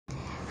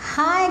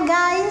Hi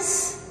guys,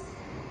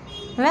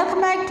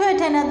 welcome back to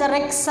another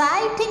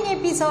exciting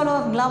episode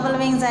of Global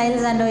Wings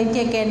Isles and OIT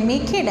Academy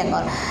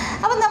Kidangal.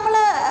 അപ്പോൾ നമ്മൾ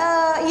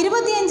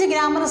 25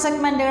 grammar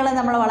സെഗ്മെൻറ്റുകൾ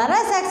നമ്മൾ വളരെ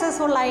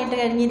successful ആയിട്ട്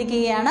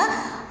കഴിഞ്ഞിരിക്കുകയാണ്.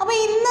 അപ്പോൾ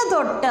ഇന്ന്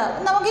തൊട്ട്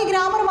നമുക്ക് ഈ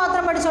ഗ്രാമർ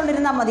മാത്രം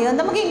പഠിച്ചുകൊണ്ടിരുന്നാൽ മതിയോ,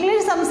 നമുക്ക്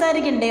ഇംഗ്ലീഷ്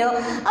സംസാരിക്കണ്ടയോ?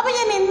 അപ്പോൾ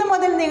ഞാൻ ഇന്ന്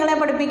മുതൽ നിങ്ങളെ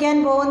പഠിപ്പിക്കാൻ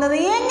പോകുന്നത്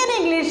എങ്ങനെ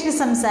ഇംഗ്ലീഷിൽ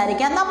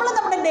സംസാരിക്കാം. നമ്മൾ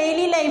നമ്മുടെ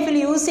ഡെയിലി ലൈഫിൽ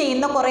യൂസ്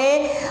ചെയ്യുന്ന കുറേ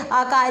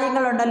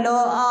കാര്യങ്ങളുണ്ടല്ലോ,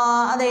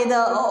 അതായത്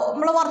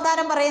നമ്മൾ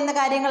വർത്തമാനം പറയുന്ന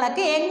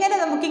കാര്യങ്ങളൊക്കെ എങ്ങനെ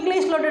നമുക്ക്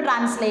ഇംഗ്ലീഷിലോട്ട്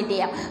ട്രാൻസ്ലേറ്റ്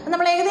ചെയ്യാം.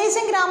 നമ്മൾ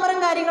ഏകദേശം ഗ്രാമറും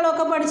കാര്യങ്ങളും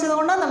ഒക്കെ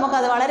പഠിച്ചതുകൊണ്ട്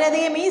നമുക്കത്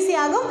വളരെയധികം ഈസി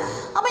ആകും.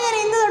 അപ്പോൾ ഞാൻ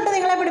ഇന്ന് തൊട്ട്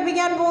നിങ്ങളെ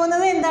പഠിപ്പിക്കാൻ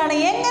പോകുന്നത് എന്താണ്,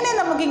 എങ്ങനെ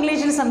നമുക്ക്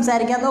ഇംഗ്ലീഷിൽ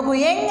സംസാരിക്കാം. നോക്കൂ,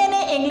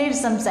 എങ്ങനെ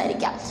ഇംഗ്ലീഷ്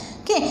സംസാരിക്കാം.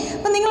 ഓക്കെ,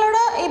 അപ്പം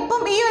നിങ്ങളോട്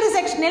ഇപ്പം ഈ ഒരു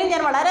സെക്ഷനിൽ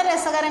ഞാൻ വളരെ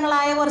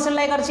രസകരങ്ങളായ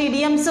കുറച്ച്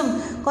ഇഡിയംസും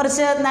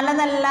കുറച്ച് നല്ല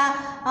നല്ല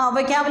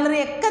വൊക്കാബുലറി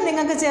ഒക്കെ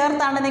നിങ്ങൾക്ക്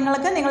ചേർത്താണ്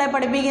നിങ്ങളെ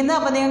പഠിപ്പിക്കുന്നത്.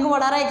 അപ്പോൾ നിങ്ങൾക്ക്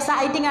വളരെ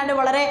എക്സൈറ്റിംഗ് ആയിട്ട്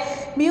വളരെ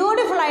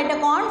ബ്യൂട്ടിഫുൾ ആയിട്ട്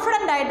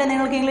കോൺഫിഡൻ്റ് ആയിട്ട്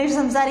നിങ്ങൾക്ക് ഇംഗ്ലീഷ്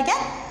സംസാരിക്കാൻ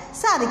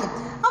സാധിക്കും.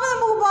 അപ്പോൾ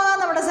നമുക്ക് പോകാം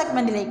നമ്മുടെ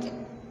സെഗ്മെൻറ്റിലേക്ക്.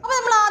 അപ്പോൾ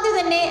നമ്മൾ ആദ്യം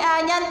തന്നെ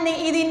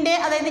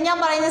അതായത് ഞാൻ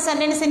പറയുന്ന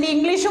സെൻറ്റൻസിൻ്റെ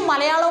ഇംഗ്ലീഷും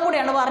മലയാളവും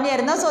കൂടിയാണ് പറഞ്ഞു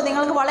തരുന്നത്. സോ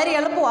നിങ്ങൾക്ക് വളരെ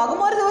എളുപ്പമാകും.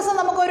 ഒരു ദിവസം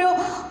നമുക്കൊരു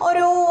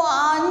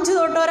 5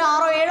 തൊട്ട് ഒരു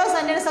 6 7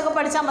 സെൻറ്റൻസ് ഒക്കെ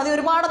പഠിച്ചാൽ മതി,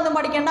 ഒരുപാടൊന്നും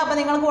പഠിക്കേണ്ട. അപ്പോൾ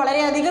നിങ്ങൾക്ക്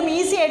വളരെയധികം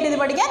ഈസി ആയിട്ട് ഇത്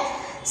പഠിക്കാൻ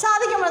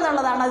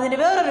സാധിക്കുമെന്നുള്ളതാണ് അതിൻ്റെ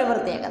വേറൊരു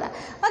പ്രത്യേകത.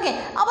 ഓക്കെ,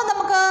 അപ്പോൾ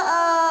നമുക്ക്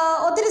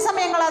ഒത്തിരി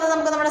സമയങ്ങളാതെ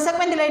നമുക്ക് നമ്മുടെ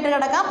സെഗ്മെൻറ്റിലായിട്ട്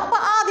കിടക്കാം. അപ്പോൾ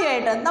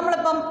ആദ്യമായിട്ട്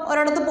നമ്മളിപ്പം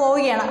ഒരിടത്ത്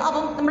പോവുകയാണ്.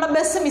 അപ്പം നമ്മുടെ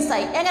ബസ്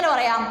മിസ്സായി. എങ്ങനെ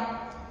പറയാം?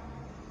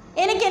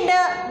 എനിക്കെൻ്റെ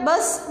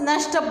ബസ്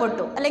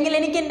നഷ്ടപ്പെട്ടു, അല്ലെങ്കിൽ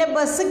എനിക്കെൻ്റെ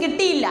ബസ്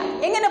കിട്ടിയില്ല.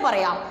 എങ്ങനെ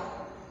പറയാം?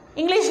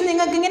 ഇംഗ്ലീഷിൽ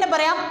നിങ്ങൾക്ക് ഇങ്ങനെ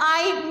പറയാം,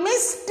 I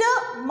missed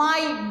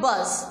my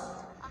bus.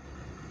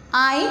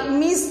 I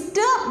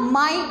missed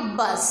my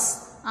bus.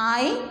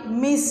 I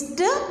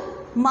missed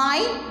my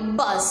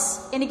bus.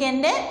 എനിക്ക്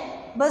എൻ്റെ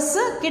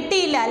ബസ്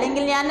കിട്ടിയില്ല,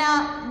 അല്ലെങ്കിൽ ഞാൻ ആ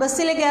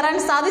ബസ്സിൽ കയറാൻ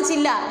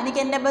സാധിച്ചില്ല, എനിക്ക്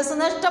എൻ്റെ ബസ്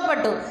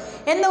നഷ്ടപ്പെട്ടു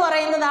എന്ന്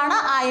പറയുന്നതാണ്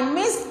I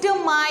missed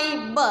my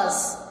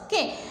bus.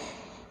 Okay,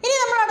 ഇനി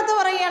നമ്മൾ അടുത്ത്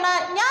പറയുകയാണ്,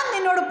 ഞാൻ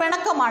നിന്നോട്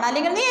പിണക്കമാണ്,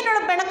 അല്ലെങ്കിൽ നീ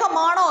എന്നോട്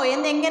പിണക്കമാണോ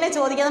എന്ന് എങ്ങനെ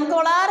ചോദിക്കാം. നമുക്ക്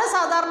വളരെ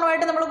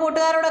സാധാരണമായിട്ട് നമ്മൾ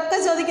കൂട്ടുകാരോടൊക്കെ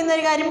ചോദിക്കുന്ന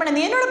ഒരു കാര്യമാണ്,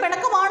 നീ എന്നോട്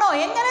പിണക്കമാണോ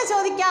എങ്ങനെ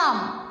ചോദിക്കാം?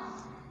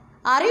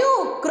 Are you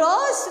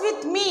cross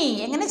with me?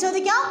 എങ്ങനെ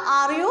ചോദിക്കാം?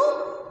 Are you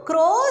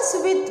cross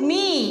with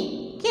me?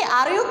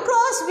 Are you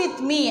cross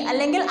with me,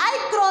 അല്ലെങ്കിൽ ഐ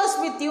ക്രോസ്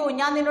വിത്ത് യു.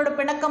 ഞാൻ നിന്നോട്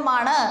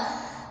പിണക്കമാണ്,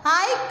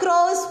 ഐ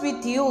ക്രോസ്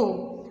വിത്ത് യു.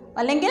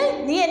 അല്ലെങ്കിൽ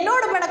നീ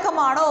എന്നോട്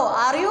പിണക്കമാണോ,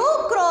 are you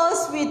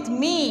cross with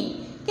me.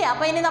 Okay,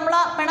 അപ്പോൾ ഇനി നമ്മൾ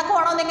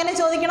പിണക്കമാണോ എന്ന് എങ്ങനെ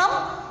ചോദിക്കണം?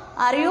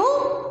 Are you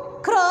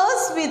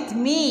cross with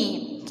me.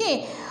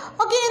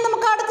 Okay, ഇനി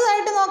നമുക്ക്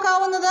അടുത്തതായിട്ട്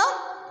നോക്കാവുന്നത്,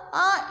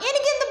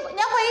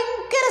 ഞാൻ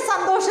ഭയങ്കര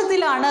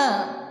സന്തോഷത്തിലാണ്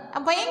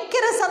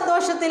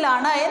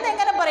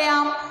എന്നെങ്ങനെ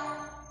പറയാം?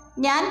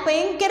 ഞാൻ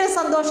ഭയങ്കര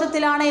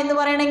സന്തോഷത്തിലാണ് എന്ന്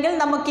പറയണമെങ്കിൽ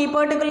നമുക്ക് ഈ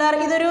പെർട്ടിക്കുലർ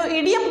ഇതൊരു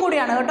ഇഡിയം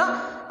കൂടിയാണ് കേട്ടോ.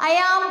 I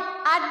am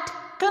at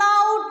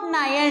cloud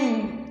 9.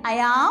 I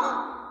am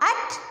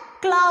at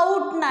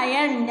cloud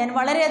 9. ഞാൻ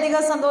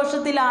വളരെയധികം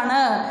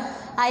സന്തോഷത്തിലാണ്.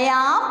 I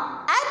am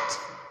at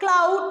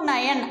cloud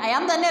 9. I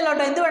am തന്നെയല്ലോ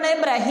കേട്ടോ, എന്ത്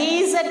വേണേലും പറയാം. He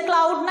is at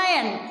cloud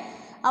 9.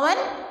 അവൻ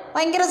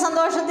ഭയങ്കര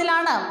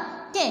സന്തോഷത്തിലാണ്.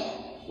 ഓക്കെ,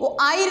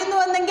 ആയിരുന്നു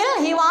എന്നെങ്കിൽ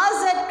ഹി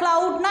വാസ് അറ്റ്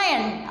ക്ലൗഡ്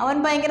 9. അവൻ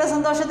ഭയങ്കര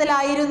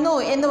സന്തോഷത്തിലായിരുന്നു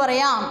എന്ന്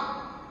പറയാം.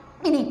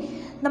 ഇനി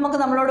നമുക്ക്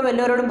നമ്മളോട്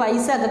വല്ലവരോടും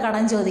പൈസ ഒക്കെ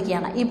കടം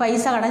ചോദിക്കുകയാണ്. ഈ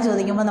പൈസ കടം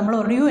ചോദിക്കുമ്പോൾ നമ്മൾ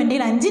പറയൂ, എൻ്റെ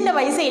 5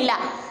 പൈസ ഇല്ല,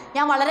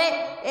 ഞാൻ വളരെ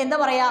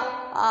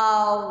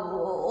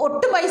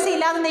ഒട്ടും പൈസ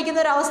ഇല്ലാതെ നിൽക്കുന്ന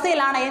ഒരു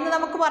അവസ്ഥയിലാണ് എന്ന്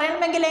നമുക്ക്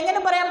പറയണമെങ്കിൽ എങ്ങനെ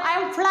പറയാം? I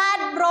am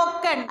flat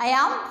broken. I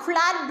am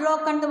flat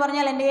broken എന്ന്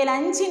പറഞ്ഞാൽ എൻ്റെ കയ്യിൽ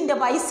 5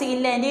 പൈസ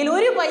ഇല്ല, എൻ്റെ കയ്യിൽ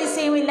 1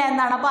 പൈസയും ഇല്ല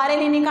എന്നാണ്. അപ്പോൾ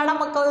ആരെങ്കിലും ഇനി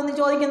കടമൊക്കെ ഒന്ന്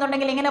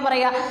ചോദിക്കുന്നുണ്ടെങ്കിൽ എങ്ങനെ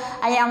പറയുക?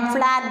 I am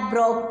flat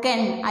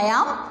broken. I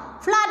am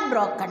flat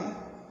broken.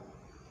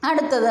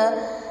 അടുത്തത്,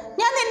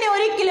 ഞാൻ നിന്നെ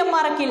ഒരിക്കലും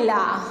മറക്കില്ല.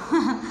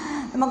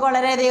 നമുക്ക്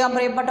വളരെയധികം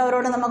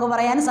പ്രിയപ്പെട്ടവരോട് നമുക്ക്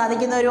പറയാൻ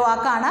സാധിക്കുന്ന ഒരു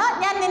വാക്കാണ്,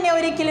 ഞാൻ നിന്നെ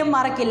ഒരിക്കലും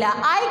മറക്കില്ല.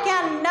 I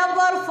can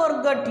never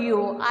forget U.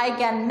 I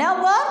can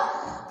never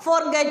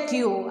forget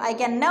U. I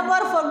can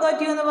never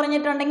forget U എന്ന്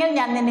പറഞ്ഞിട്ടുണ്ടെങ്കിൽ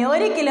ഞാൻ നിന്നെ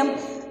ഒരിക്കലും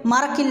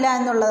മറക്കില്ല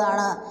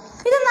എന്നുള്ളതാണ്.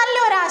 ഇത് നല്ല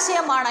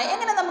ഒരാശയമാണ്.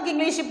 എങ്ങനെ നമുക്ക്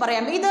ഇംഗ്ലീഷിൽ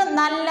പറയാം? ഇത്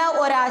നല്ല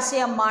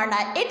ഒരാശയമാണ്.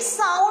 It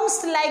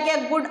sounds like A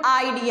good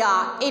idea.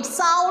 It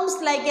sounds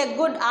like A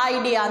good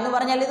idea എന്ന്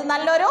പറഞ്ഞാൽ ഇത്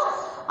നല്ലൊരു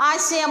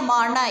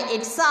ആശയമാണ്.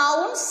 It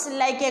sounds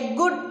like A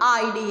good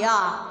idea.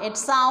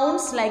 It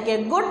sounds like A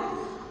good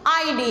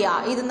idea.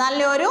 ഇത്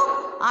നല്ലൊരു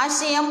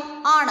ആശയം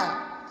ആണ്.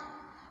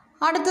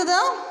 അടുത്തത്,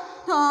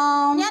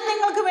 ഞാൻ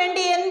നിങ്ങൾക്ക്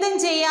വേണ്ടി എന്തും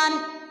ചെയ്യാൻ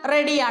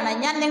റെഡിയാണ്.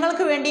 ഞാൻ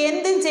നിങ്ങൾക്ക് വേണ്ടി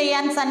എന്തും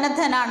ചെയ്യാൻ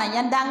സന്നദ്ധനാണ്.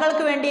 ഞാൻ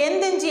താങ്കൾക്ക് വേണ്ടി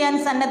എന്തും ചെയ്യാൻ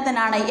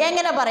സന്നദ്ധനാണ്.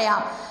 എങ്ങനെ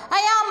പറയാം?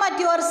 I am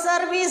at your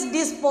service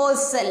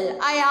disposal.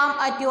 I am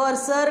at your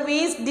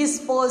service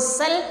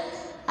disposal.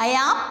 I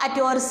am at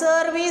your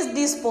service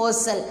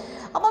disposal.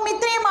 അപ്പം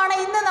ഇത്രയുമാണ്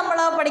ഇന്ന് നമ്മൾ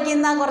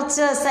പഠിക്കുന്ന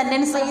കുറച്ച്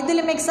സെൻറ്റൻസ്.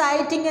 ഇതിലും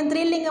എക്സൈറ്റിങ്ങും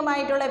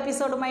ത്രില്ലിങ്ങുമായിട്ടുള്ള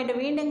എപ്പിസോഡുമായിട്ട്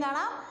വീണ്ടും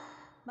കാണാം.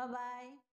 ബൈ.